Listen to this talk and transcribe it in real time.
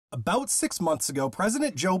About 6 months ago,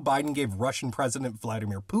 President Joe Biden gave Russian President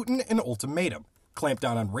Vladimir Putin an ultimatum: clamp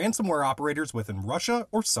down on ransomware operators within Russia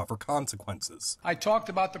or suffer consequences. I talked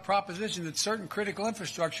about the proposition that certain critical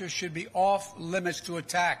infrastructure should be off limits to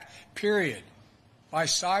attack, period, by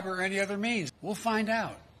cyber or any other means. We'll find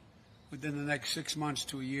out within the next 6 months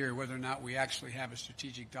to a year whether or not we actually have a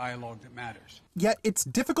strategic dialogue that matters. Yet, it's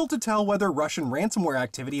difficult to tell whether Russian ransomware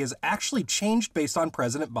activity has actually changed based on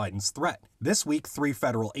President Biden's threat. This week, 3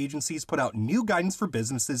 federal agencies put out new guidance for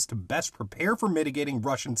businesses to best prepare for mitigating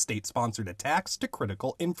Russian state-sponsored attacks to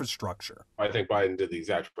critical infrastructure. I think Biden did the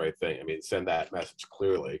exact right thing. I mean, send that message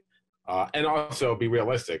clearly. And also be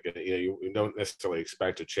realistic. You don't necessarily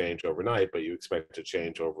expect to change overnight, but you expect to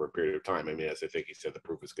change over a period of time. I mean, as I think he said, the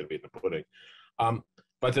proof is going to be in the pudding.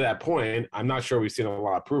 But to that point, I'm not sure we've seen a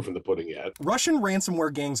lot of proof in the pudding yet. Russian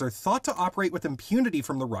ransomware gangs are thought to operate with impunity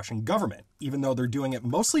from the Russian government, even though they're doing it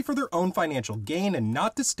mostly for their own financial gain and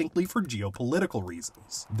not distinctly for geopolitical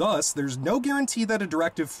reasons. Thus, there's no guarantee that a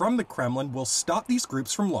directive from the Kremlin will stop these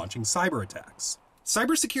groups from launching cyber attacks.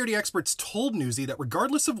 Cybersecurity experts told Newsy that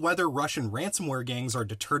regardless of whether Russian ransomware gangs are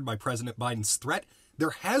deterred by President Biden's threat,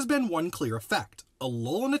 there has been one clear effect: a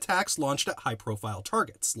lull in attacks launched at high-profile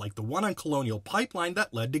targets, like the one on Colonial Pipeline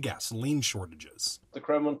that led to gasoline shortages. The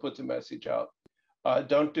Kremlin puts a message out: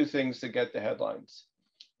 don't do things to get the headlines.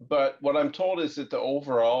 But what I'm told is that the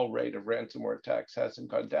overall rate of ransomware attacks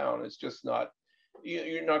hasn't gone down. It's just not,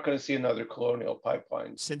 you're not going to see another Colonial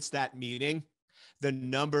Pipeline. Since that meeting, the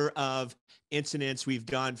number of incidents we've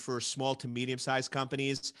done for small to medium-sized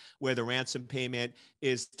companies where the ransom payment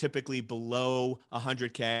is typically below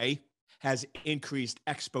 $100K has increased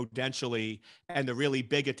exponentially, and the really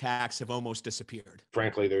big attacks have almost disappeared.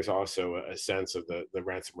 Frankly, there's also a sense of the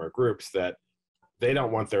ransomware groups that they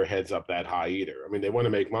don't want their heads up that high either. I mean, they want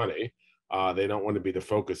to make money. They don't want to be the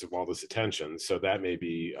focus of all this attention. So that may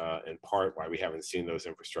be in part why we haven't seen those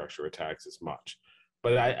infrastructure attacks as much.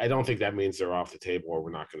 But I don't think that means they're off the table or we're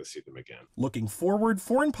not going to see them again. Looking forward,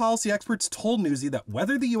 foreign policy experts told Newsy that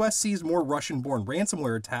whether the U.S. sees more Russian-born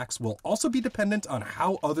ransomware attacks will also be dependent on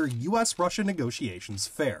how other U.S.-Russia negotiations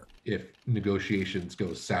fare. If negotiations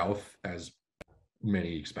go south, as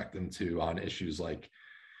many expect them to, on issues like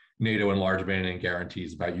NATO enlargement and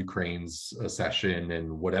guarantees about Ukraine's accession and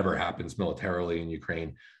whatever happens militarily in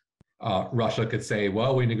Ukraine, Russia could say,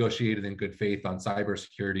 well, we negotiated in good faith on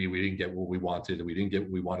cybersecurity. We didn't get what we wanted. We didn't get what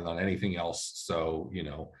we wanted on anything else. So,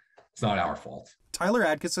 it's not our fault. Tyler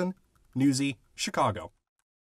Adkisson, Newsy, Chicago.